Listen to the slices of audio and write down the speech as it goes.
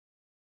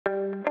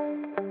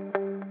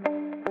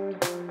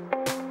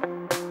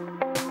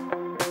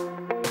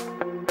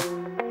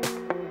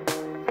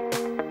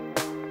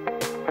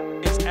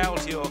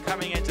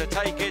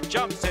take it,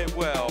 jumps it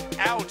well.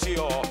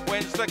 Altior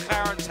wins the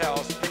Clarence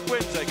House,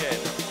 wins again.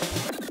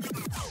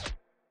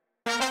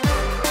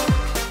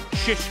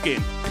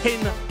 Shishkin,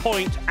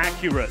 pinpoint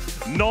accurate.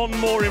 None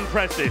more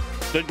impressive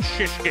than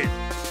Shishkin.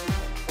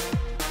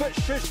 But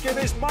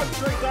Shishkin is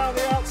motoring down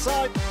the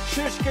outside.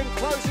 Shishkin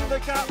closing the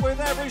gap with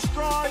every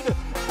stride.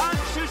 And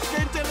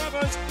Shishkin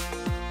delivers.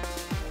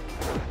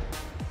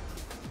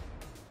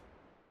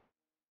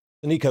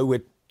 Nico,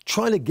 we're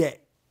trying to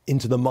get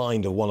into the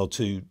mind of one or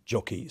two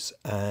jockeys.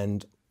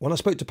 And when I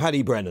spoke to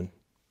Paddy Brennan,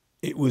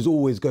 it was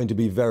always going to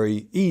be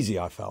very easy,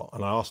 I felt.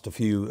 And I asked a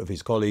few of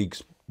his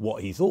colleagues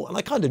what he thought, and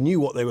I kind of knew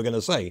what they were going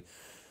to say.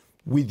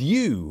 With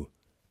you,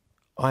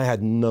 I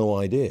had no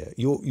idea.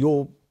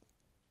 You're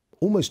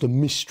almost a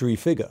mystery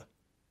figure.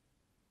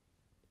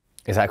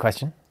 Is that a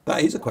question?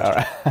 That is a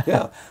question. Right.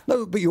 Yeah.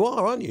 No, but you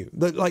are, aren't you?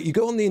 Like, you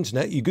go on the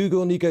internet, you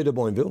Google Nico de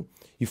Boinville,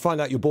 you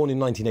find out you're born in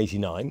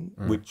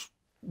 1989, which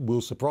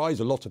will surprise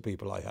a lot of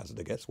people, I hazard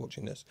a guess,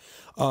 watching this.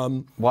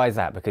 Why is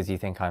that? Because you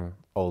think I'm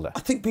older? I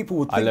think people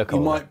would think you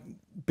might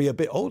be a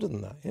bit older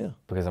than that, yeah.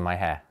 Because of my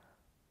hair?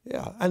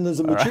 Yeah, and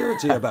there's a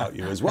maturity about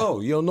you as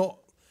well. You're not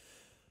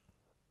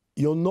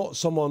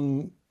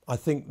someone, I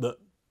think, that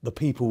the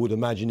people would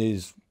imagine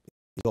is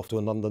off to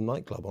a London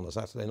nightclub on a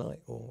Saturday night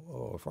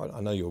or a Friday.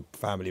 I know you're a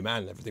family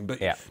man and everything,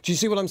 but yeah. Do you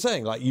see what I'm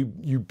saying? Like,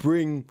 you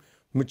bring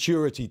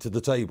maturity to the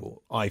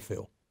table, I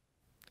feel.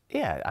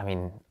 Yeah, I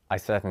mean, I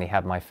certainly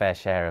had my fair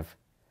share of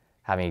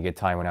having a good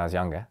time when I was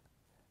younger,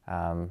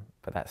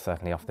 but that's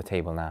certainly off the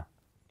table now.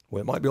 Well,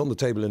 it might be on the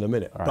table in a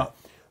minute, but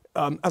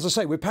as I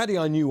say, with Paddy,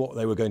 I knew what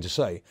they were going to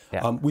say.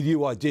 Yeah. With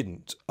you, I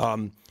didn't.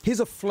 Here's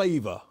a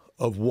flavour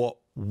of what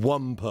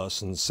one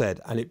person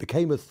said, and it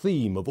became a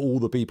theme of all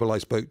the people I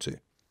spoke to.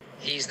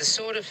 He's the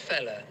sort of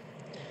fella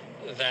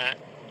that,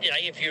 you know,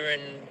 if you're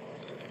in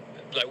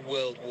like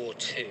World War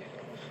II,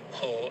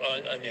 or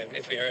you know,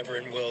 if we were ever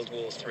in World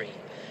War III,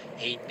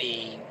 he'd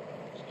be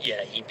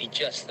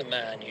just the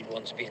man you'd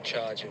want to be in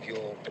charge of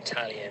your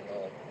battalion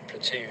or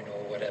platoon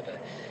or whatever.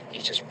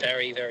 He's just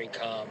very, very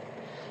calm.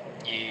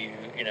 You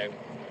know,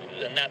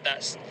 and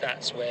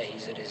that's where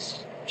he's at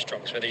his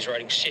strongest. Whether he's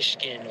riding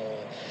Shishkin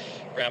or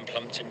Ram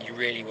Plumpton, you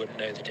really wouldn't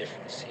know the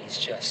difference.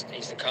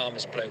 He's the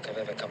calmest bloke I've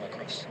ever come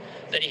across.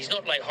 That he's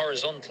not like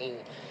horizontal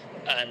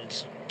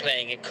and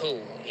playing it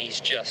cool. He's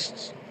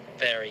just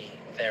very,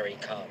 very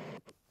calm.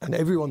 And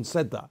everyone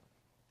said that.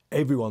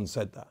 Everyone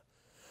said that.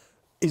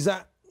 Is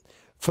that,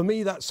 for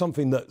me, that's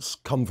something that's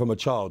come from a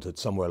childhood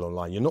somewhere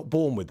online. You're not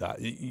born with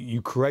that.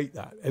 You create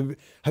that.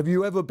 Have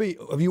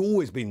you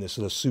always been this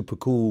sort of super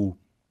cool,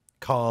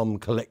 calm,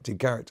 collected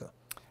character?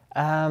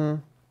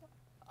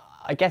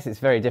 I guess it's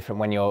very different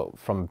when you're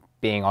from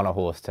being on a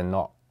horse to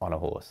not on a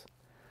horse.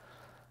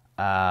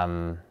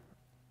 But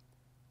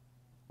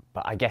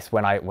I guess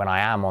when I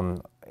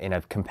am in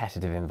a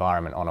competitive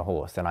environment on a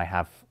horse, then I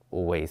have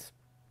always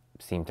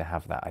seemed to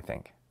have that, I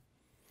think.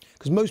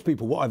 Because most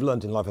people, what I've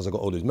learned in life as I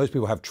got older, is most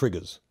people have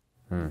triggers.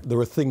 There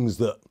are things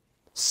that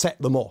set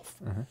them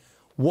off.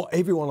 What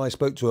everyone I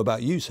spoke to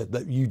about you said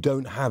that you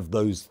don't have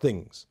those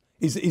things.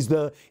 Is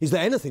there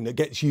anything that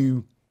gets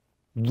you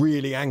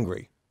really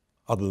angry,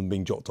 other than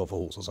being jocked off a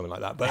horse or something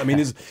like that? But I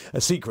mean,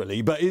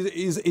 secretly. But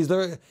is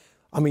there?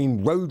 I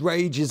mean, road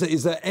rage.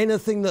 Is there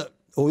anything that,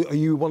 or are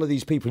you one of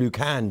these people who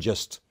can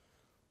just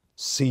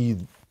see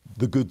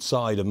the good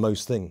side of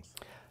most things?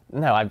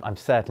 No, I'm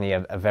certainly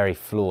a very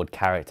flawed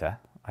character,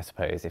 I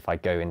suppose, if I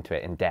go into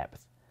it in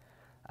depth.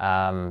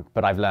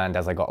 But I've learned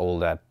as I got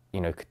older,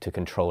 you know, to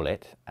control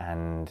it.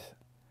 And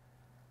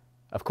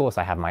of course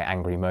I have my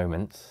angry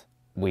moments.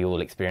 We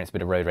all experience a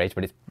bit of road rage,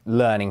 but it's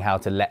learning how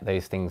to let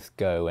those things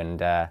go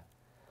and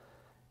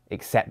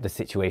accept the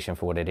situation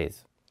for what it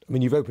is. I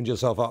mean, you've opened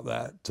yourself up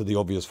there to the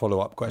obvious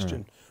follow-up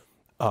question.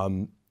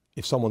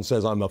 If someone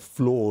says I'm a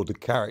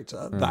flawed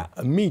character, that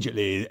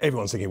immediately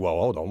everyone's thinking, well,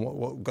 hold on,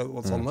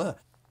 what's on there?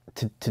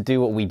 To do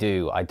what we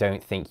do, I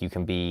don't think you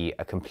can be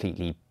a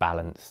completely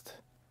balanced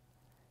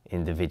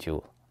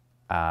individual.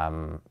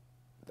 I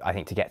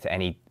think to get to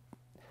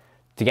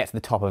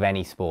the top of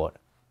any sport,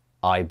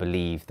 I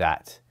believe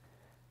that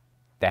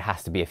there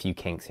has to be a few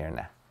kinks here and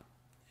there.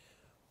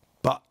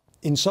 But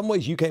in some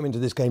ways, you came into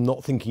this game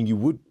not thinking you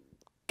would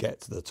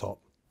get to the top.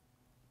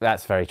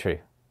 That's very true.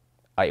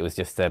 It was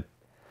just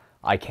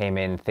I came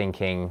in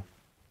thinking,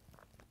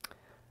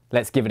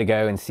 let's give it a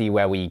go and see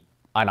where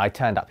and I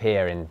turned up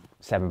here in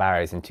Seven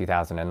Barrows in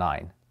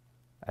 2009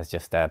 as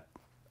just a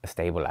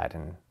stable lad,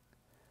 and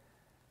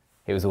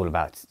it was all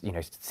about, you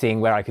know, seeing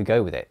where I could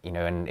go with it, you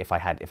know, and if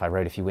I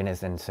rode a few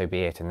winners, then so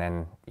be it, and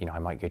then, you know, I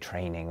might go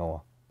training,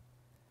 or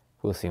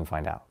we'll soon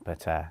find out.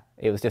 But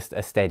it was just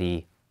a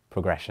steady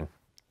progression.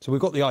 So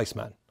we've got the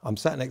Iceman. I'm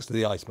sat next to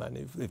the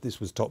Iceman. If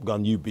this was Top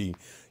Gun, you'd be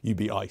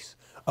Ice.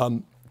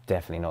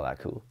 Definitely not that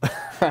cool.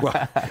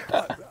 Well,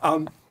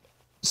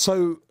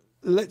 so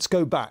let's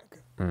go back,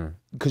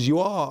 because you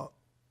are,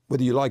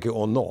 whether you like it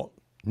or not,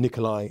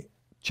 Nicolas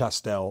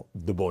Chastel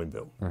de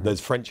Boinville. There's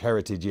French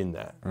heritage in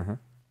there.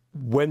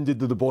 When did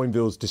the de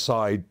Boinvilles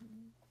decide,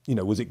 you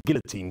know, was it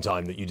guillotine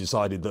time that you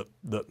decided that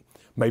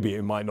maybe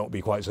it might not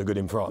be quite so good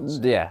in France.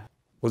 Yeah.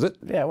 Was it?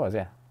 Yeah, it was,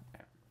 yeah.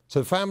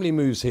 So family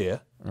moves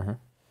here.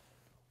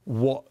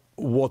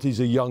 What is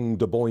a young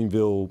de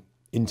Boinville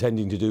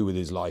intending to do with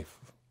his life?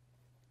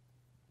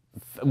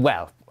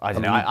 Well, I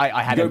don't know.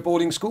 I had go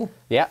boarding school?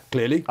 Yeah.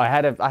 Clearly. I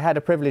had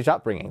a privileged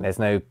upbringing. There's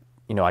no,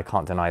 I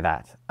can't deny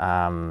that.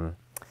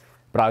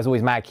 But I was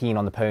always mad keen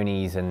on the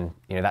ponies, and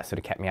that sort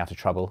of kept me out of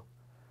trouble.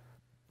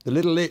 The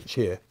little itch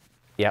here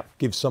Yep.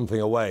 gives something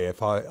away.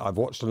 If I've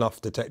watched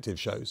enough detective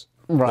shows.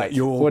 Right.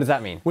 What does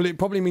that mean? Well, it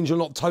probably means you're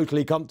not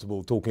totally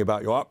comfortable talking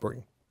about your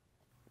upbringing.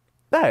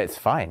 No, it's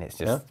fine. It's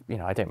just,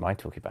 I don't mind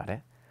talking about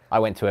it. I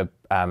went to a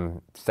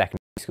secondary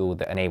school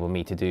that enabled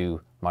me to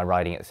do my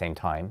riding at the same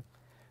time,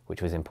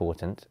 which was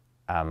important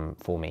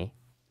for me.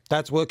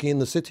 Dad's working in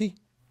the city?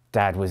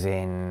 Dad was he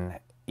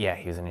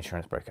was an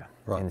insurance broker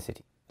in the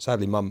city.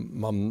 Sadly,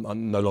 Mum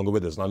no longer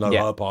with us, and I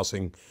know her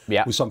passing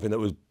was something that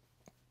was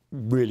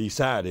really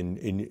sad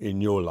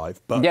in your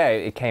life. But yeah,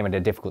 it came at a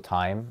difficult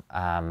time,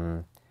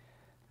 and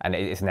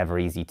it's never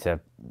easy to,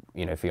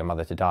 for your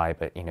mother to die,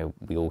 but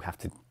we all have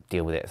to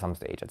deal with it at some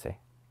stage, I'd say.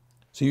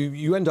 So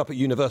you end up at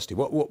university.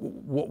 What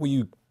were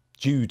you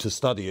due to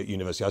study at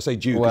university? I say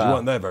due because you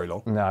weren't there very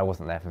long. No, I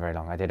wasn't there for very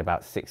long. I did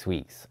about 6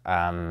 weeks.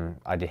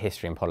 I did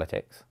history and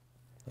politics.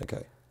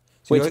 Okay.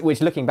 So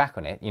which looking back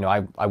on it,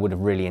 I would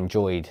have really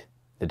enjoyed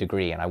the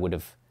degree, and I would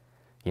have,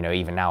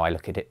 even now I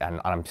look at it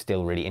and I'm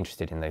still really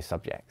interested in those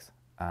subjects.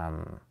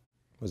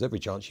 There's every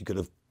chance you could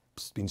have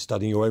been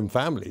studying your own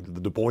family.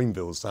 The de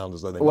Boinvilles sound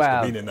as though they must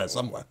have been in there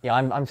somewhere. Yeah,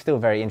 I'm still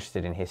very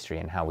interested in history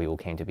and how we all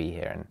came to be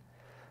here,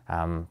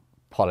 and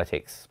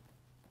politics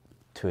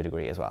to a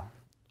degree as well.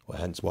 Well,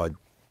 hence why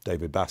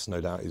David Bass,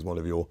 no doubt, is one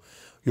of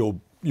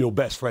your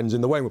best friends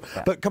in the weighing room.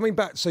 Yeah. But coming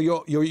back, so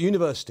you're at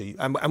university,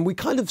 and we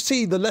kind of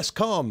see the less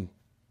calm,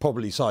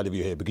 probably, side of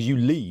you here, because you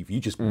leave, you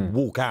just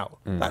walk out.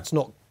 That's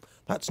not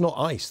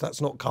ice,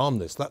 that's not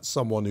calmness, that's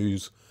someone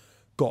who's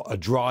got a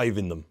drive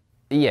in them.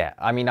 Yeah,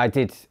 I mean, I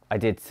did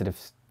sort of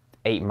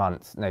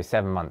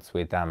 7 months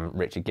with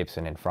Richard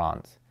Gibson in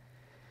France,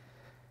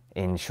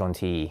 in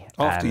Chantilly.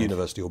 After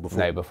university or before?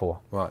 No, before.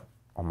 Right.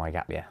 On my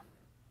gap year.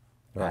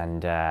 Right.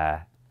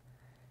 And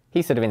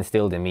he sort of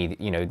instilled in me,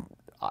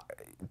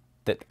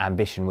 that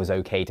ambition was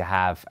okay to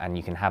have, and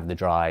you can have the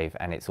drive,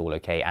 and it's all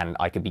okay, and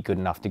I could be good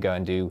enough to go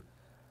and do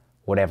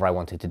whatever I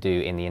wanted to do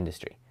in the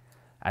industry.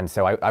 And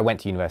so I went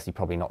to university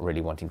probably not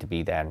really wanting to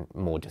be there, and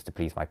more just to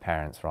please my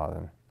parents rather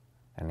than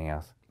anything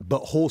else. But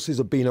horses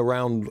have been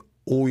around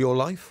all your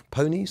life?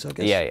 Ponies, I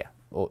guess? Yeah,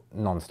 or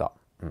non-stop.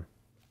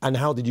 And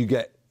how did you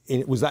get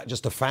in? Was that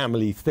just a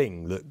family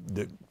thing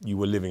that you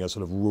were living a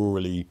sort of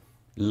rurally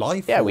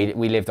life? Yeah,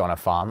 we lived on a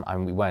farm,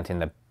 and we weren't in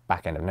the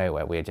back end of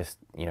nowhere. We were just,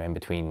 in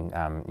between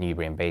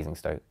Newbury and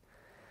Basingstoke.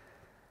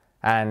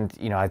 And,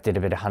 I did a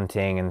bit of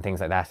hunting and things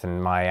like that,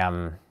 and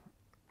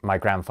my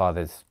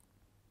grandfather's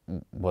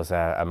was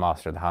a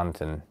master of the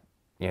hunt, and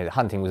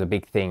hunting was a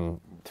big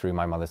thing through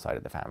my mother's side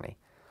of the family,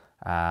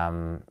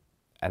 and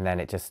then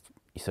it just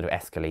sort of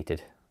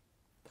escalated.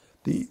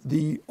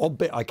 The odd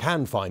bit I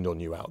can find on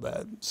you out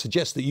there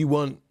suggests that you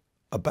weren't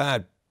a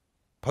bad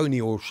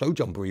pony or show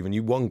jumper even.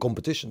 You won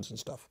competitions and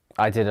stuff.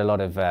 I did a lot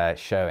of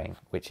showing,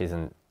 which it's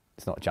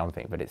not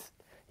jumping, but it's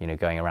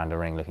going around a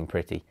ring looking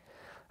pretty.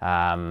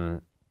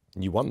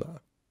 You won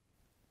that.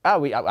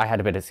 Oh, I had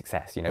a bit of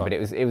success, right. But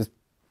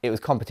it was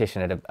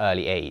competition at an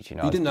early age. You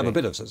didn't have a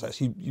bit of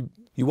success.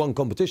 You won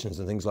competitions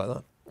and things like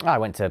that. I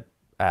went to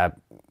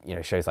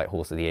shows like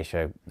Horse of the Year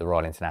show, the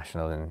Royal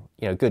International,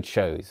 and good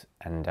shows.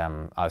 And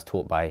I was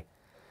taught by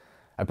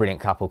a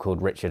brilliant couple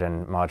called Richard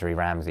and Marjorie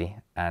Ramsey,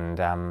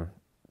 and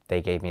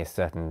they gave me a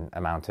certain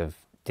amount of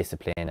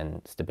discipline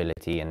and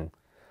stability, and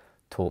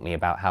taught me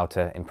about how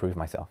to improve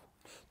myself.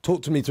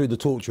 Talk to me through the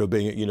torture of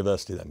being at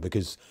university then,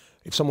 because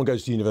if someone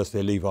goes to university,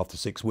 they leave after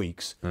 6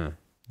 weeks.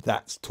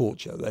 That's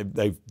torture.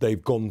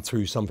 They've gone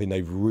through something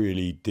they've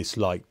really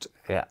disliked.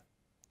 Yeah.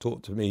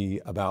 Talk to me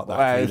about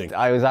that feeling.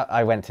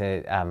 I went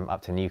to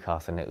up to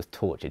Newcastle, and it was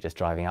torture just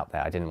driving up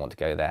there. I didn't want to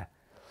go there.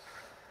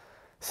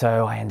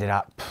 So I ended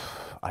up,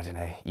 I don't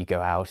know, you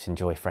go out,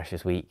 enjoy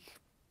Freshers Week,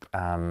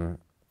 have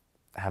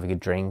a good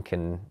drink,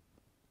 and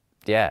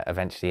yeah,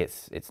 eventually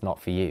it's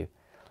not for you.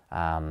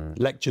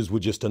 Lectures were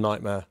just a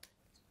nightmare.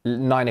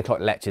 9 o'clock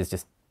lectures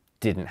just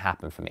didn't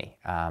happen for me.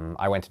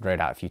 I went and rode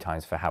out a few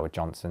times for Howard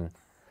Johnson.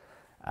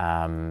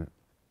 I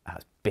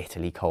was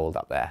bitterly cold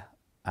up there.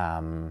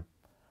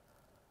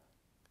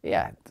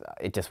 Yeah,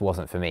 it just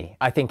wasn't for me.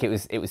 I think it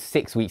was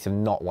 6 weeks of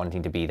not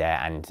wanting to be there,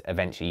 and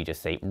eventually you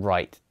just say,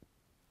 right,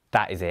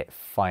 that is it,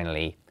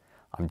 finally,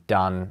 I'm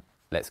done,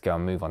 let's go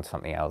and move on to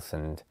something else.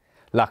 And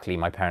luckily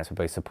my parents were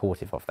both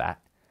supportive of that.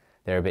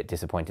 They're a bit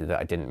disappointed that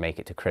I didn't make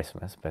it to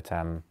Christmas, but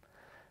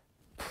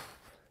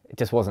it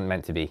just wasn't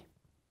meant to be.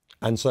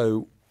 And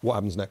so what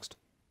happens next?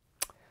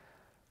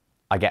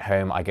 I get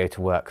home, I go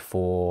to work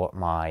for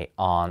my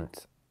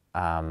aunt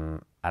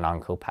and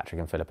uncle, Patrick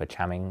and Philippa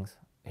Chammings,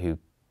 who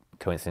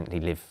coincidentally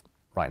live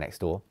right next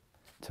door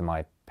to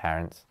my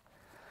parents.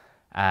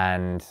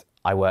 And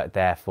I worked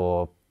there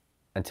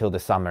until the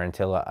summer,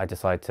 until I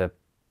decided to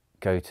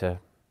go to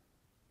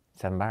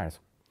 7 Barrows.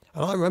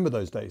 And I remember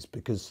those days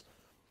because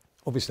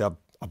obviously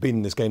I've been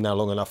in this game now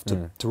long enough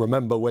to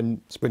remember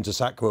when Sprinter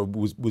Sacre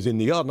was in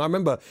the yard. And I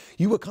remember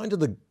you were kind of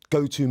the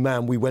go-to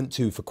man we went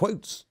to for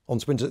quotes on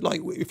Sprinter.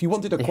 Like, if you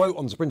wanted a quote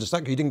on Sprinter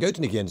Sacre, you didn't go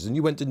to Nicky Henderson,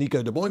 you went to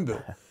Nico de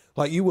Boinville.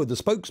 Like, you were the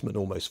spokesman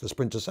almost for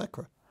Sprinter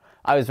Sacre.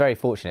 I was very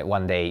fortunate.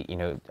 One day, you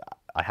know,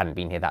 I hadn't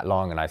been here that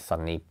long, and I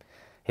suddenly,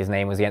 his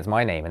name was against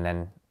my name, and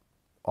then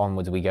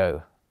onwards we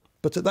go.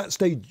 But at that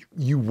stage,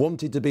 you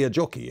wanted to be a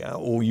jockey,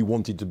 or you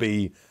wanted to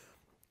be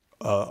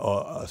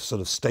a sort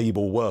of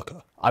stable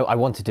worker? I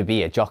wanted to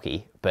be a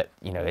jockey, but,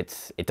 you know,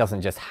 it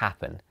doesn't just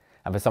happen.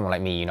 And for someone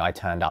like me, you know, I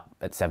turned up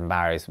at 7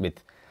 Barrows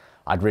with,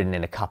 I'd ridden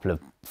in a couple of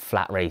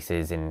flat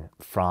races in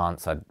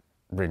France. I'd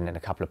ridden in a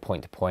couple of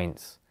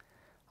point-to-points.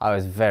 I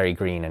was very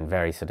green and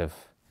very sort of,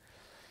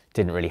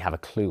 didn't really have a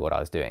clue what I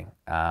was doing.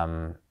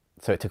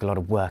 So it took a lot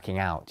of working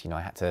out. You know,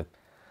 I had to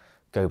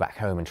go back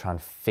home and try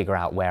and figure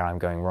out where I'm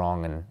going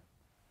wrong and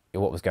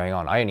what was going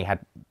on. I only had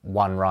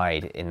one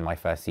ride in my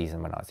first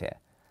season when I was here,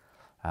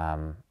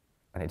 and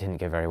it didn't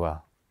go very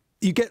well.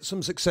 You get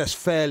some success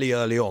fairly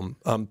early on.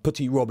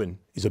 Petit Robin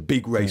is a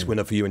big race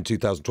winner for you in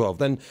 2012.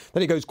 Then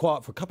it goes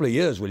quiet for a couple of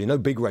years, really, no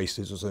big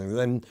races or something.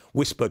 Then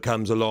Whisper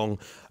comes along,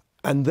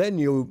 and then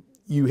you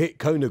hit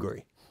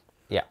Coneygree.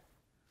 Yeah.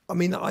 I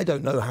mean, I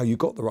don't know how you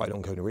got the ride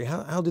on Coneygree.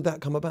 How did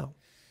that come about?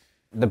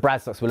 The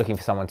Bradstocks were looking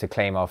for someone to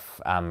claim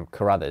off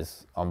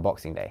Carruthers on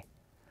Boxing Day.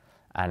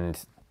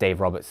 And Dave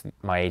Roberts,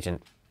 my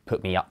agent,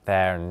 put me up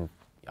there, and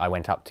I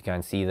went up to go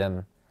and see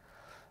them.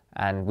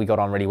 And we got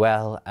on really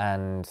well,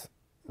 and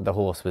the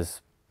horse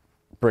was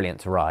brilliant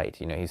to ride.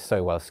 You know, he's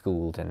so well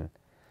schooled, and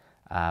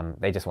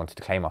they just wanted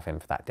to claim off him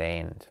for that day.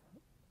 And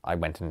I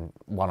went and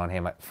won on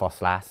him at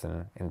Foss-Lass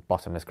and in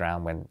bottomless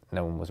ground when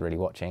no one was really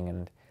watching.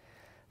 And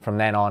from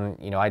then on,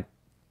 I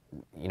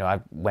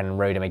went and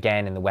rode him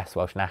again in the West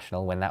Welsh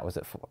National when that was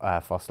at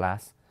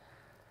Foss-Lass,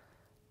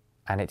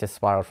 and it just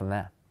spiraled from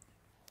there.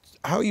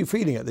 How are you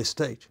feeling at this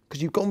stage?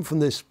 Because you've gone from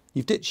this,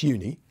 you've ditched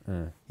uni,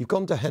 you've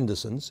gone to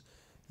Henderson's,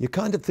 you're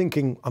kind of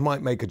thinking, I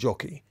might make a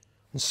jockey,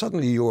 and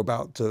suddenly you're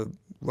about to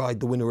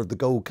ride the winner of the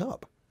Gold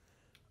Cup.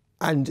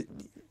 And,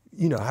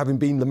 you know, having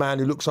been the man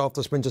who looks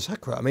after Sprinter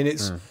Sacre, I mean,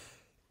 it's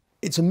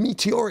a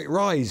meteoric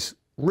rise,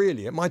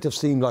 really. It might have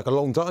seemed like a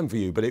long time for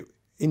you, but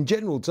in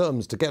general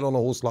terms, to get on a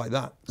horse like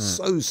that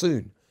so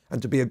soon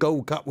and to be a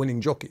Gold Cup winning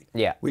jockey,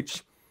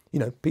 which, you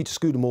know, Peter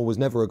Scudamore was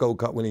never a Gold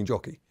Cup winning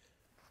jockey.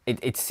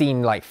 It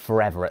seemed like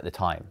forever at the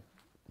time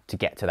to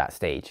get to that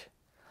stage.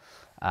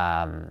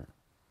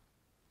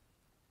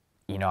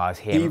 You know, I was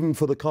here... Even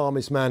for the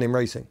calmest man in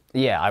racing?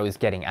 Yeah, I was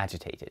getting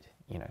agitated,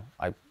 you know.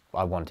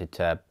 I wanted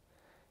to...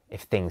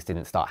 If things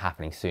didn't start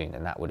happening soon,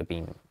 then that would have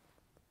been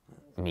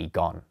me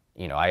gone.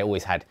 You know, I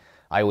always,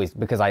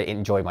 because I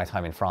enjoyed my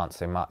time in France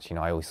so much, you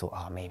know, I always thought,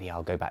 oh, maybe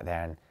I'll go back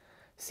there and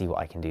see what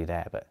I can do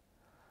there, but...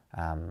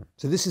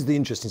 So this is the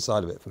interesting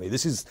side of it for me.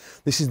 This is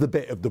the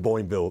bit of de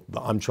Boinville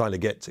that I'm trying to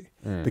get to,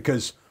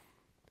 because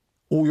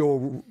all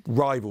your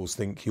rivals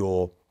think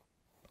you're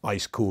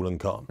ice cool and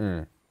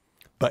calm,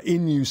 but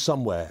in you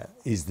somewhere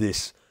is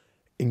this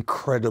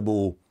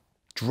incredible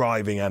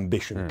driving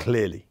ambition.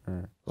 Clearly,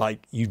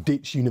 like you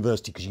ditch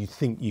university because you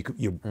think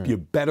you're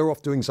better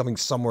off doing something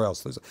somewhere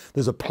else.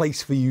 There's a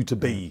place for you to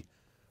be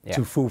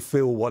to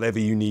fulfil whatever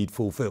you need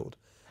fulfilled.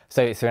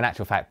 So in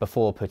actual fact,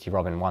 before Petit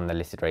Robin won the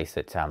listed race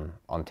at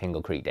on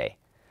Tingle Creek Day,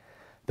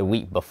 the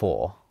week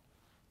before,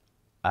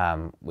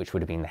 which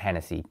would have been the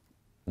Hennessy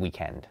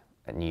weekend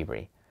at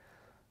Newbury,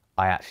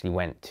 I actually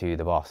went to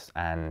the boss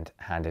and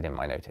handed in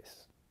my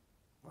notice.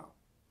 Wow.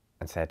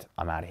 And said,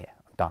 I'm out of here,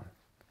 I'm done.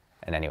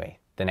 And anyway,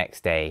 the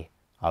next day,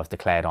 I was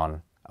declared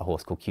on a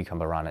horse called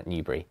Cucumber Run at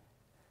Newbury,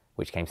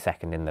 which came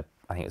second in the,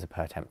 I think it was a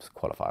per temps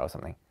qualifier or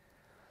something.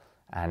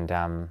 And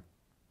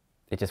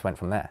it just went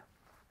from there.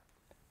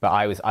 But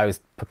I was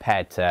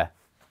prepared to,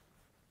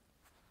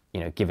 you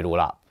know, give it all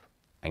up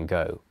and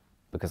go,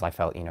 because I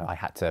felt, you know, I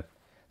had to.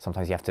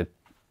 Sometimes you have to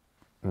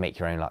make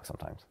your own luck.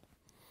 Sometimes.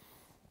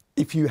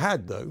 If you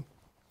had, though,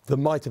 there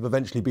might have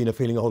eventually been a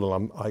feeling. Hold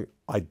on,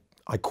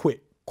 I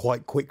quit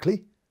quite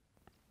quickly.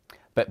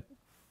 But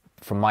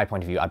from my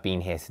point of view, I've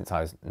been here since I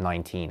was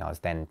 19. I was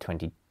then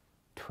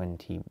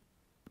 22.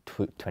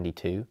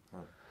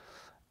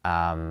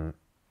 And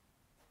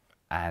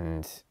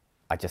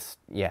I just,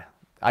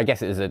 I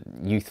guess it was a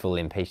youthful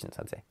impatience,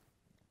 I'd say.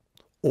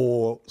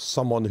 Or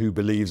someone who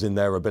believes in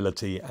their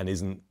ability and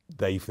isn't,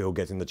 they feel,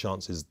 getting the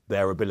chances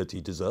their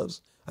ability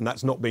deserves. And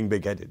that's not being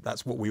big-headed.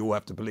 That's what we all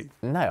have to believe.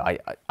 No,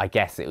 I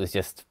guess it was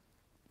just,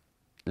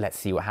 let's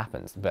see what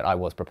happens. But I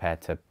was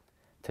prepared to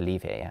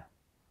leave here, yeah.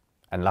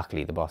 And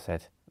luckily the boss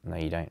said, no,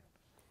 you don't.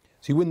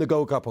 So you win the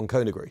Gold Cup on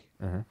Coneygree.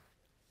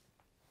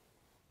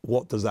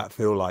 What does that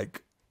feel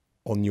like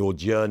on your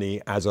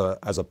journey as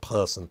a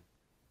person?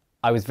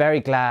 I was very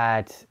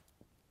glad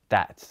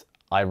that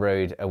I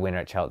rode a winner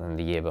at Cheltenham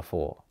the year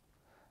before,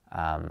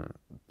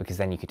 because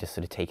then you could just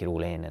sort of take it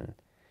all in and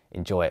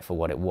enjoy it for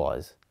what it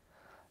was.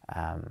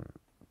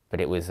 But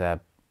it was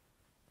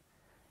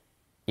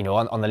you know,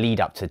 on the lead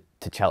up to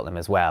Cheltenham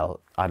as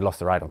well, I'd lost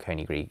the ride on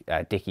Coneygree.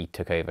 Dickie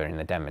took over in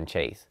the Denman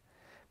Chase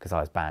because I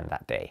was banned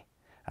that day.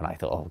 And I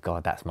thought, oh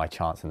God, that's my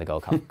chance in the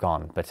Gold Cup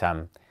gone. But,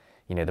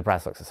 you know, the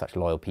Bradsocks are such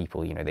loyal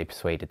people. You know, they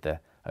persuaded the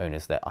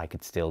owners that I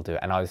could still do it.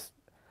 And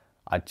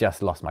I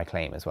just lost my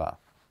claim as well.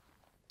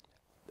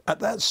 At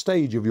that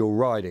stage of your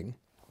riding,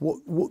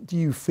 what do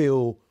you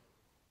feel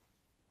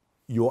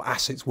your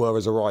assets were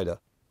as a rider?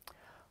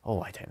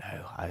 Oh, I don't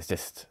know. I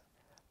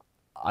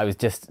was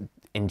just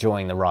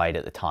enjoying the ride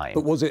at the time.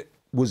 But was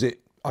it,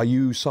 are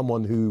you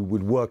someone who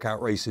would work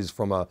out races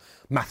from a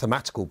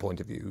mathematical point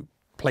of view,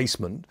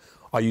 placement?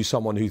 Are you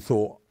someone who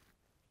thought,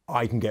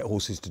 I can get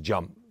horses to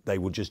jump, they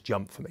will just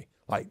jump for me?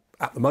 Like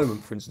at the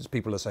moment, for instance,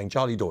 people are saying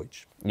Charlie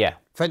Deutsch. Yeah.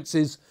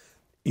 Fences,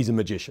 he's a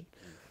magician.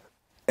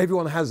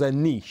 Everyone has their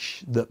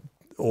niche that,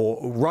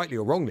 or rightly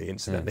or wrongly,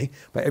 incidentally,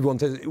 but everyone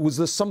says, was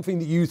there something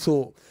that you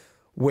thought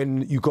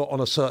when you got on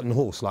a certain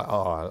horse, like,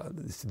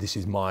 this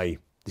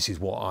is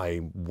what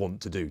I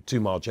want to do? 2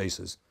 mile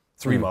chasers,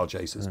 3 mile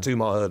chasers, 2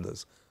 mile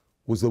hurdlers.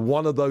 Was there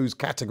one of those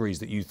categories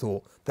that you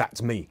thought,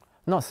 that's me?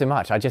 Not so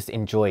much. I just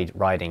enjoyed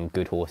riding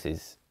good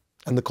horses.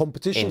 And the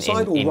competition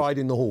side or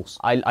riding the horse?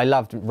 I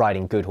loved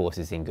riding good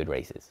horses in good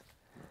races.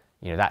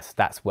 You know,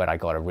 that's where I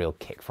got a real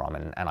kick from,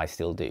 and I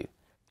still do.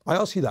 I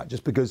ask you that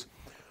just because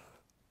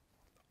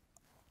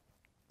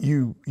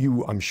you,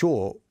 I'm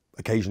sure,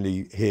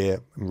 occasionally hear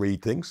and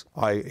read things.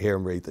 I hear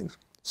and read things.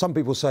 Some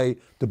people say,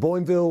 de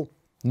Boinville,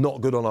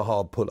 not good on a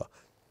hard puller.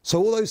 So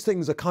all those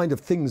things are kind of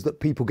things that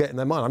people get in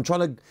their mind. I'm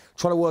trying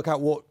to work out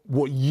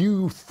what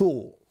you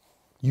thought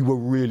you were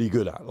really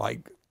good at,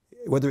 like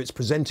whether it's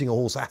presenting a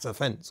horse at a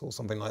fence or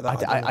something like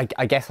that.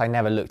 I guess I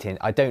never looked in.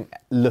 I don't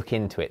look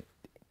into it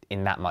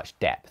in that much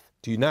depth.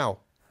 Do you now?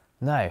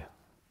 No.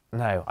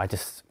 I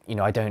just, you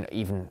know, I don't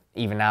even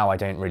now. I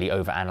don't really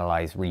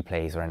overanalyze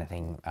replays or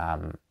anything.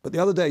 But the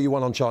other day you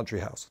won on Chantry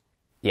House.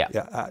 Yeah.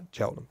 Yeah, at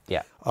Cheltenham.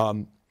 Yeah.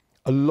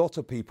 A lot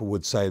of people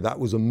would say that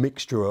was a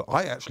mixture of,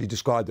 I actually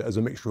described it as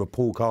a mixture of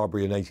Paul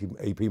Carberry and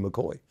AP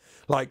McCoy.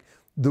 Like,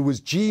 there was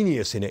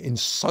genius in it in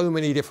so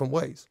many different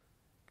ways.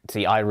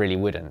 See, I really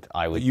wouldn't.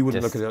 I would. But you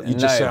wouldn't just, look at it. You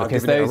just say, I'm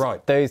giving it a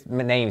ride. Those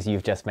names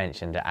you've just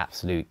mentioned are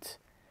absolute.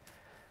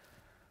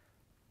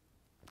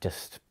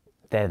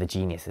 They're the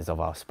geniuses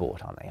of our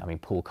sport, aren't they? I mean,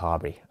 Paul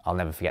Carberry. I'll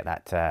never forget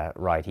that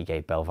ride he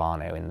gave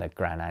Belvano in the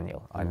Grand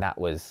Annual, and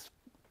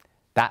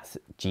that's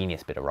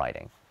genius bit of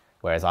riding.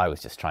 Whereas I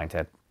was just trying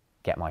to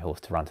get my horse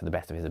to run to the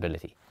best of his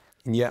ability.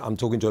 And yet, I'm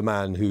talking to a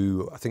man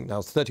who I think now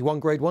is 31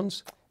 Grade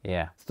 1s.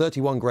 Yeah.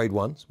 31 Grade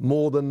 1s,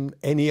 more than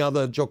any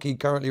other jockey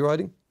currently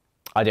riding.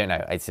 I don't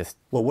know. It's just.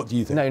 Well, what do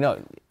you think?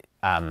 No.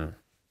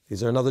 Is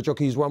there another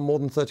jockey who's run more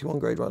than 31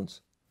 Grade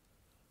 1s?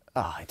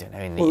 Oh, I don't know.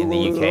 In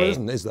the UK, there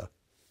isn't, is there?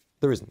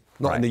 There isn't.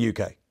 Not right. in the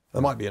UK.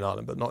 There might be in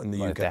Ireland, but not in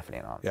the UK. Definitely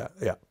in Ireland.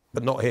 Yeah,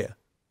 but not here.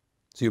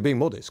 So you're being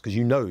modest because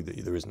you know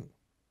that there isn't.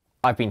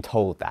 I've been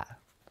told that.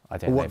 I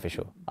don't know for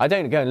sure. I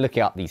don't go and look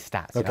up these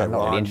stats. Okay, I'm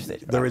not really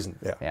interested. There isn't.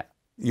 Yeah.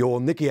 You're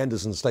Nicky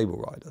Henderson's stable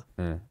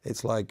rider.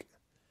 It's like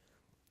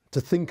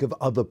to think of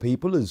other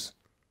people as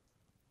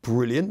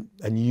brilliant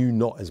and you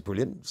not as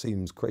brilliant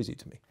seems crazy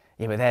to me.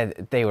 Yeah,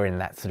 but they were in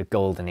that sort of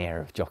golden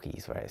era of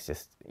jockeys where it's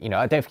just, you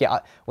know, don't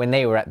forget, when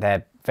they were at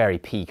their very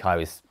peak, I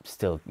was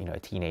still, you know, a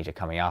teenager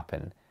coming up,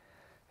 and,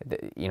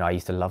 you know, I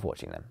used to love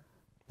watching them.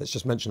 Let's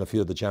just mention a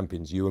few of the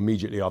champions. You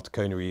immediately after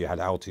Coneygree, you had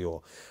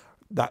Altior.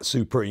 That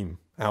Supreme,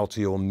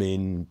 Altior,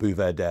 Min,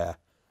 Bouvet,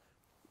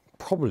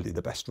 probably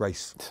the best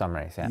race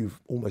you've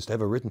almost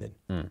ever ridden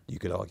in, you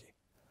could argue.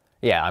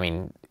 Yeah, I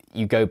mean,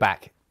 you go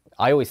back,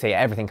 I always say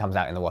everything comes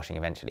out in the washing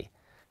eventually.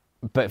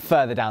 But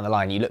further down the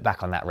line, you look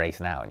back on that race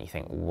now and you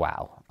think,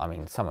 wow, I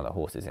mean, some of the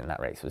horses in that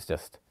race was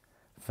just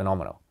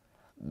phenomenal.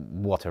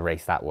 What a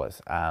race that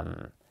was.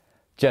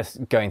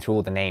 Just going through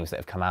all the names that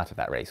have come out of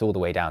that race, all the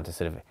way down to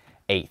sort of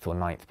 8th or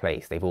 9th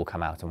place, they've all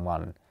come out and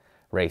won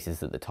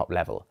races at the top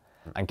level.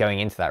 And going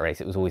into that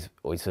race, it was always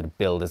sort of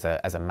billed as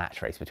a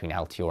match race between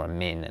Altior and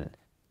Min, and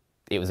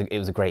it was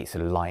a great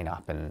sort of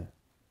line-up and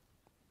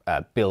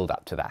build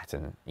up to that.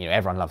 And, you know,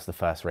 everyone loves the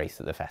first race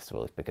at the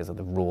festival because of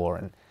the roar,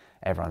 and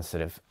everyone's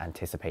sort of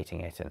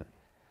anticipating it, and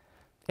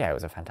yeah, it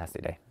was a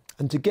fantastic day.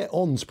 And to get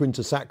on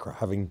Sprinter Sacre,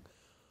 having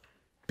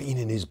been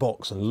in his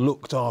box and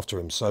looked after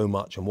him so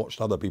much and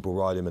watched other people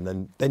ride him,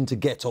 and then to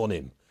get on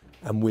him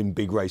and win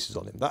big races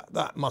on him,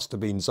 that must have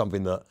been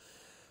something that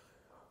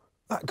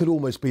could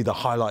almost be the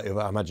highlight of,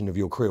 I imagine, of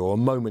your career, or a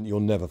moment you'll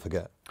never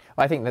forget.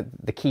 I think that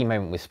the key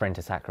moment with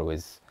Sprinter Sacre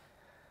was,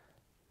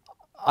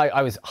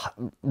 I was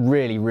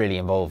really, really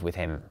involved with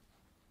him.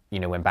 You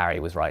know, when Barry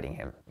was riding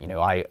him, you know,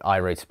 I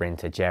rode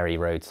Sprinter, Jerry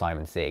rode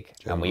Simon Sig,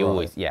 and we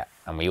always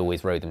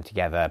rode them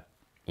together.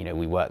 You know,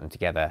 we worked them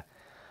together,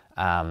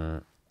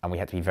 and we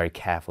had to be very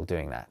careful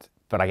doing that.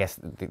 But I guess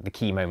the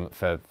key moment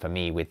for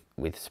me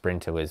with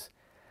Sprinter was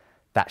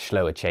that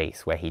slower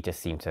chase where he just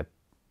seemed to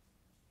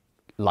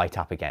light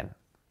up again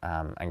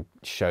and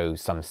show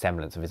some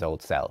semblance of his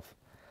old self.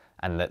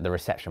 And the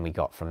reception we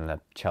got from the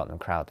Cheltenham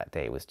crowd that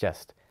day was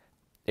just,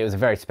 it was a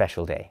very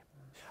special day.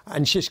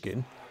 And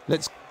Shishkin,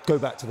 let's go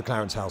back to the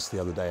Clarence House the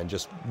other day and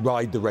just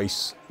ride the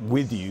race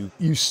with you.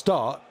 You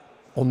start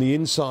on the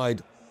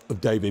inside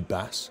of David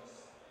Bass.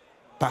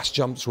 Bass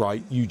jumps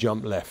right, you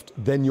jump left.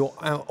 Then you're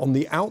out on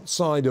the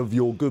outside of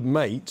your good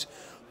mate,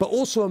 but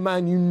also a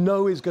man you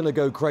know is going to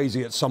go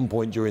crazy at some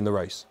point during the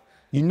race.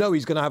 You know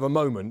he's going to have a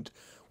moment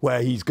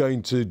where he's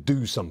going to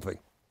do something.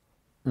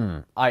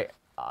 I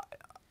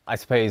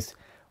suppose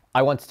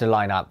I wanted to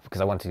line up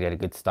because I wanted to get a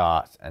good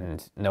start,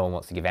 and no one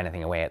wants to give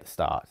anything away at the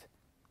start.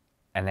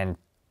 And then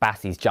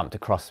Bassie's jumped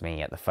across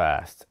me at the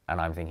first, and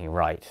I'm thinking,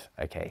 right,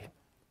 okay,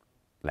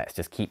 let's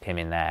just keep him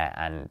in there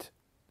and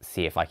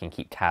see if I can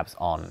keep tabs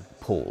on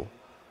Paul.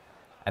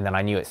 And then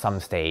I knew at some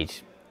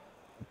stage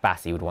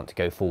Bassie would want to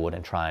go forward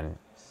and try and,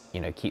 you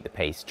know, keep the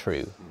pace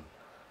true.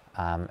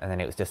 And then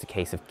it was just a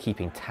case of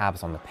keeping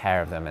tabs on the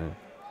pair of them and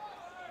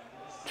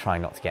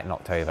trying not to get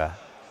knocked over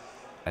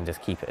and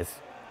just keep it as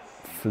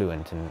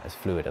fluent and as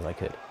fluid as I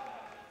could.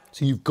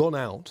 So you've gone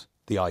out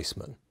the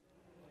Iceman.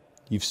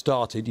 You've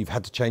started, you've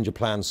had to change your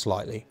plan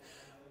slightly.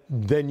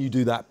 Then you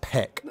do that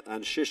peck.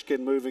 And Shishkin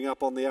moving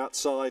up on the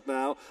outside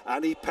now.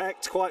 And he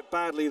pecked quite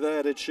badly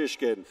there, did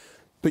Shishkin.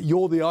 But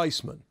you're the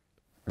Iceman.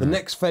 The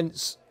next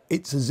fence,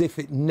 it's as if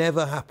it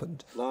never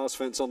happened. Last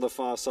fence on the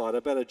far side.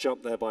 A better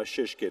jump there by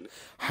Shishkin.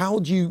 How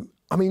do you,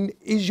 I mean,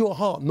 is your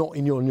heart not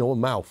in your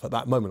mouth at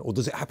that moment? Or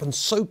does it happen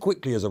so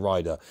quickly as a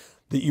rider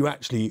that you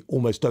actually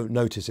almost don't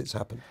notice it's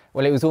happened?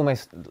 Well, it was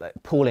almost like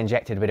Paul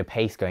injected a bit of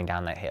pace going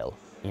down that hill.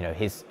 You know,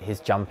 his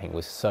jumping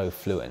was so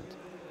fluent,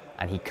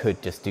 and he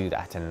could just do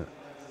that, and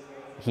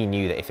he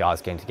knew that if I was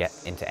going to get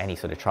into any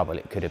sort of trouble,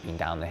 it could have been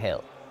down the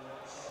hill.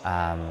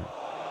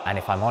 And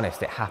if I'm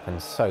honest, it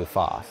happened so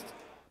fast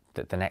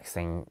that the next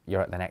thing,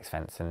 you're at the next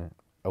fence and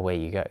away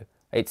you go.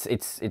 It's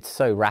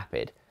so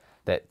rapid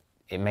that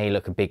it may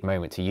look a big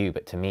moment to you,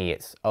 but to me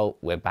it's, oh,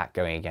 we're back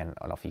going again,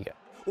 and off you go.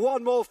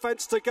 One more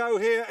fence to go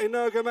here.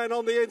 Energumen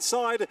on the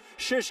inside.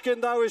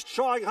 Shishkin, though, is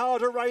trying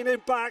hard to rein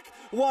him back.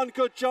 One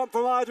good jump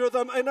from either of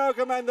them.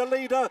 Energumen the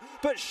leader,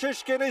 but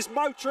Shishkin is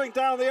motoring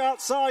down the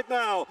outside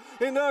now.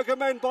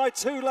 Energumen by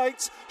 2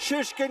 lengths.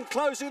 Shishkin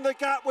closing the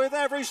gap with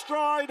every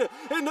stride.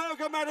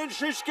 Energumen and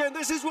Shishkin,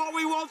 this is what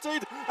we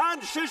wanted.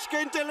 And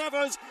Shishkin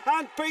delivers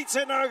and beats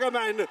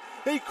Energumen.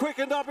 He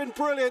quickened up in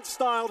brilliant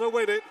style to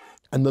win it.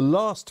 And the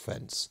last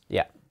fence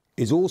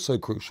is also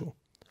crucial.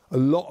 A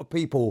lot of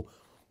people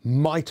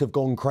might have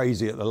gone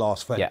crazy at the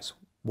last fence.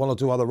 One or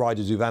two other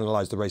riders who've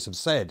analysed the race have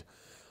said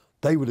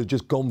they would have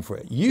just gone for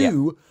it.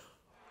 You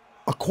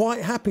are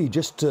quite happy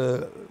just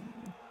to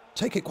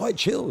take it quite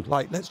chilled,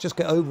 like let's just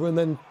get over and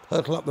then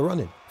hurtle up the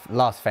running.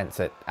 Last fence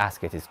at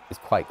Ascot is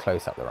quite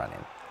close up the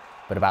running,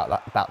 but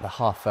about the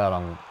half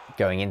furlong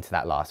going into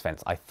that last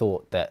fence, I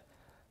thought that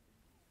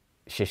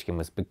Shishkin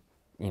was,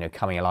 you know,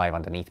 coming alive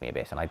underneath me a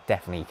bit, and I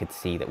definitely could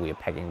see that we were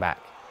pegging back.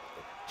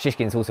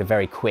 Shishkin's also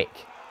very quick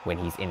when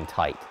he's in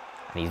tight,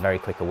 and he's very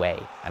quick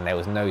away, and there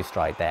was no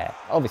stride there.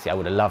 Obviously, I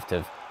would have loved to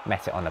have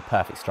met it on a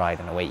perfect stride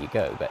and away you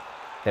go, but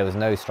there was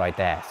no stride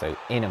there, so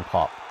in and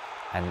pop,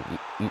 and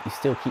you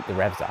still keep the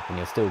revs up, and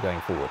you're still going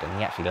forward, and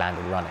he actually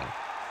landed running,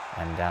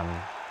 and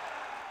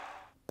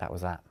that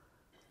was that.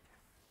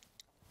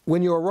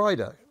 When you're a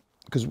rider,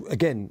 because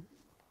again,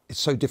 it's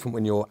so different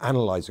when you're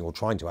analysing or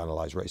trying to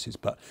analyse races,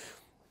 but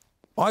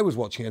I was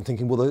watching it and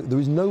thinking, well, there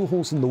is no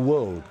horse in the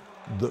world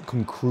that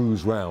can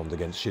cruise round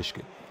against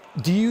Shishkin.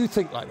 Do you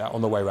think like that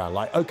on the way around?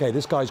 Like, okay,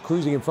 this guy's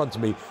cruising in front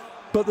of me,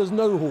 but there's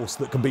no horse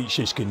that can beat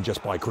Shishkin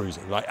just by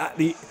cruising. Like,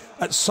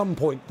 at some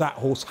point, that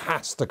horse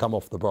has to come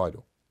off the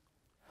bridle.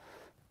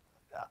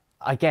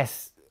 I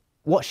guess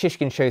what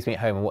Shishkin shows me at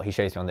home and what he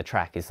shows me on the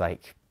track is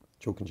like...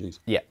 Chalk and cheese.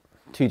 Yeah,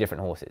 2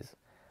 different horses.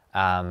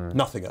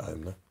 Nothing at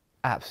home, no?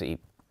 Absolutely,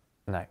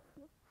 no.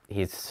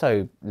 He's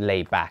so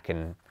laid back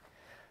and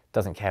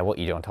doesn't care what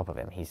you do on top of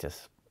him. He's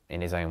just in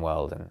his own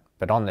world.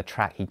 But on the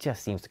track, he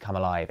just seems to come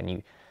alive, and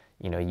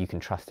you know, you can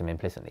trust him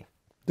implicitly.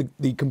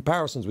 The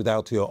comparisons with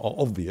Altior are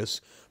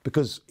obvious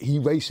because he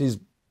races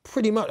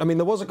pretty much. I mean,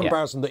 there was a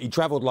comparison that he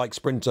travelled like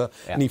Sprinter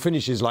and he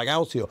finishes like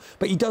Altior,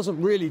 but he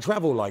doesn't really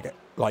travel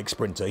like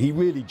Sprinter. He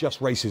really just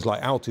races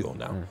like Altior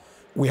now.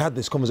 We had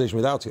this conversation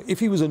with Altior. If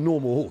he was a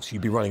normal horse,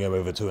 you'd be running him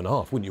over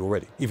 2.5, wouldn't you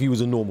already? If he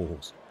was a normal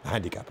horse, a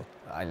handicapper.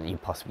 And you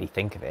possibly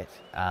think of it.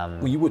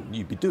 Well, you wouldn't.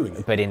 You'd be doing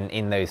it. But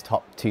in those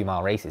top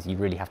 2-mile races, you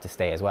really have to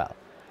stay as well.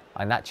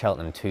 And that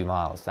Cheltenham 2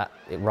 miles,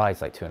 it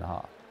rides like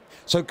 2.5.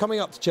 So coming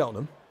up to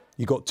Cheltenham,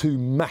 you've got 2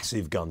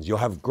 massive guns. You'll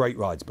have great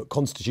rides, but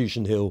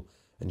Constitution Hill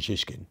and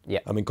Shishkin. Yeah.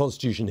 I mean,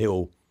 Constitution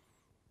Hill,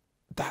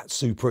 that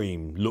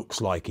Supreme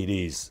looks like it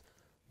is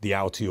the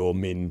Altior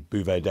Min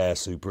Bouvet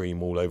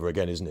Supreme all over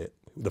again, isn't it?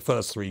 The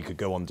first 3 could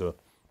go on to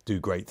do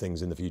great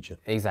things in the future.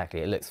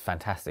 Exactly. It looks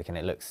fantastic, and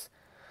it looks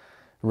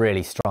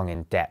really strong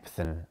in depth,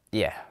 and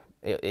yeah,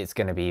 it's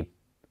going to be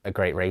a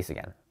great race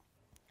again.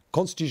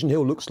 Constitution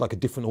Hill looks like a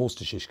different horse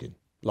to Shishkin.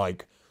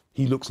 Like,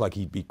 he looks like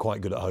he'd be quite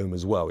good at home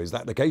as well. Is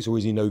that the case, or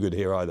is he no good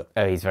here either?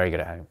 Oh, he's very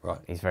good at home. Right.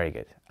 He's very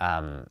good.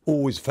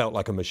 Always felt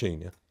like a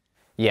machine, yeah?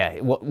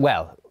 Yeah,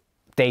 well,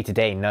 day to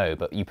day, no,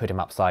 but you put him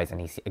upsides and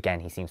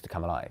he seems to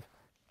come alive.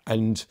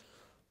 And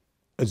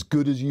as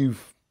good as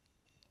you've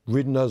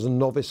ridden as a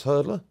novice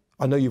hurdler?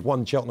 I know you've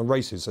won Cheltenham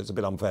races, so it's a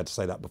bit unfair to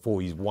say that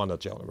before he's won a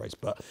Cheltenham race,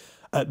 but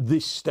at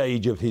this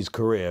stage of his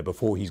career,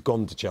 before he's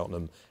gone to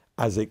Cheltenham,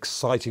 as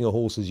exciting a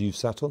horse as you've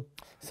sat on?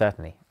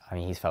 Certainly. I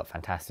mean, he's felt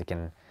fantastic,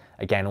 and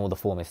again, all the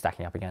form is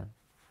stacking up again.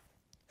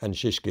 And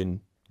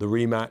Shishkin, the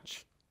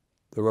rematch.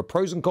 There are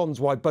pros and cons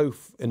why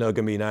both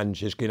Energumene and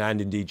Shishkin,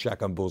 and indeed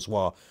Chacun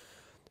Boursois,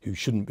 who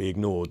shouldn't be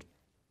ignored,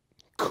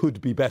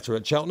 could be better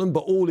at Cheltenham,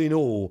 but all in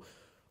all,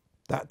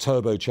 that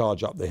turbo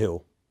charge up the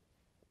hill.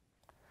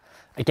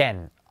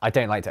 Again, I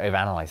don't like to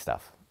overanalyze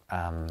stuff.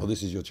 Well,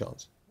 this is your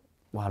chance.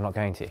 Well, I'm not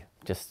going to.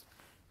 Just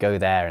go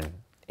there and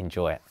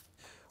enjoy it.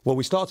 Well,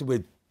 we started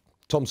with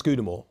Tom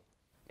Scudamore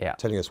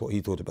telling us what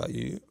he thought about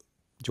you.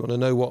 Do you want to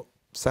know what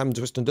Sam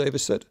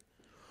Twiston-Davis said?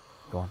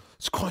 Go on.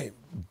 It's quite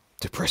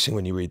depressing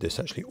when you read this,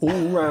 actually.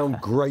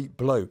 All-round great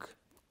bloke.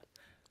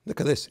 Look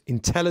at this.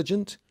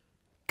 Intelligent,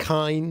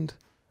 kind,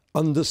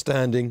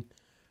 understanding,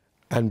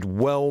 and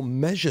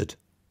well-measured.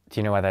 Do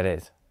you know why that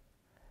is?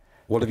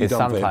 What have you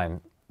done for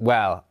him?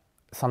 Well,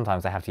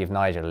 sometimes I have to give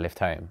Nigel a lift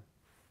home,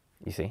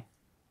 you see?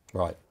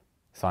 Right.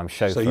 So I'm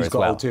chauffeur So he's as got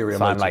well. ulterior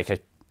So I'm motives.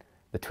 like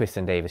the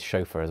Twiston-Davis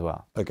chauffeur as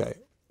well. Okay.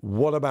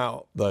 What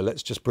about, though,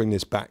 let's just bring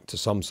this back to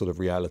some sort of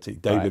reality.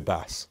 David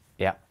Bass.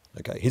 Yeah.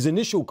 Okay. His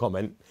initial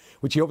comment,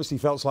 which he obviously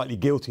felt slightly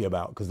guilty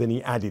about, because then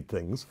he added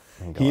things.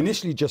 He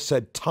initially just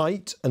said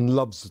tight and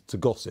loves to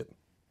gossip.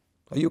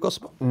 Are you a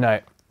gossiper? No.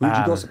 Who did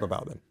you gossip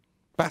about then?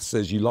 Bass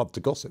says you love to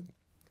gossip.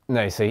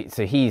 No, so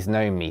he's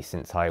known me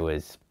since I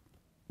was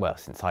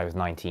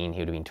 19, he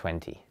would have been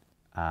 20.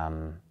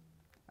 And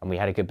we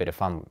had a good bit of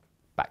fun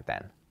back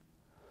then.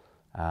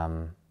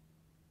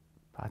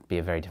 I'd be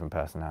a very different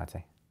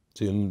personality.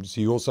 So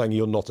you're saying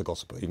you're not a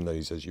gossiper, even though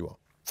he says you are?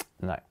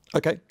 No.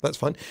 Okay, that's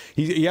fine.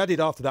 He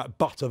added after that,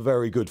 but a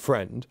very good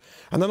friend.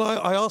 And then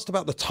I asked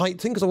about the tight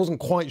thing, because I wasn't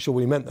quite sure what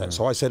he meant there.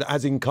 So I said,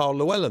 as in Carl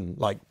Llewellyn,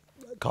 like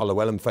Carl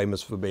Llewellyn,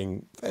 famous for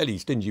being fairly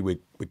stingy with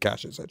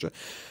cash, etc.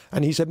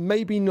 And he said,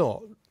 maybe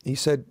not. He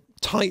said,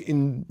 tight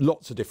in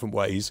lots of different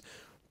ways.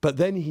 But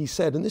then he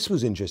said, and this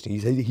was interesting, he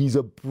said he's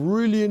a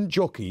brilliant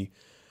jockey.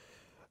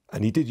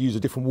 And he did use a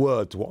different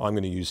word to what I'm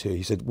going to use here.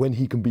 He said, when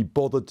he can be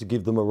bothered to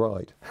give them a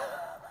ride.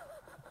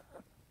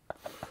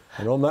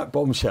 And on that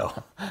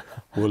bombshell,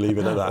 we'll leave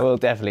it at that. We'll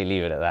definitely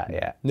leave it at that,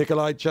 yeah. Nico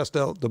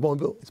de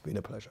Boinville, it's been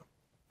a pleasure.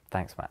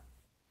 Thanks, Matt.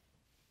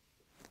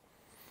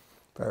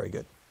 Very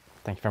good.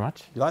 Thank you very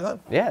much. You like that?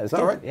 Yeah, it's that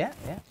good. all right? Yeah,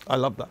 yeah. I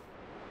love that.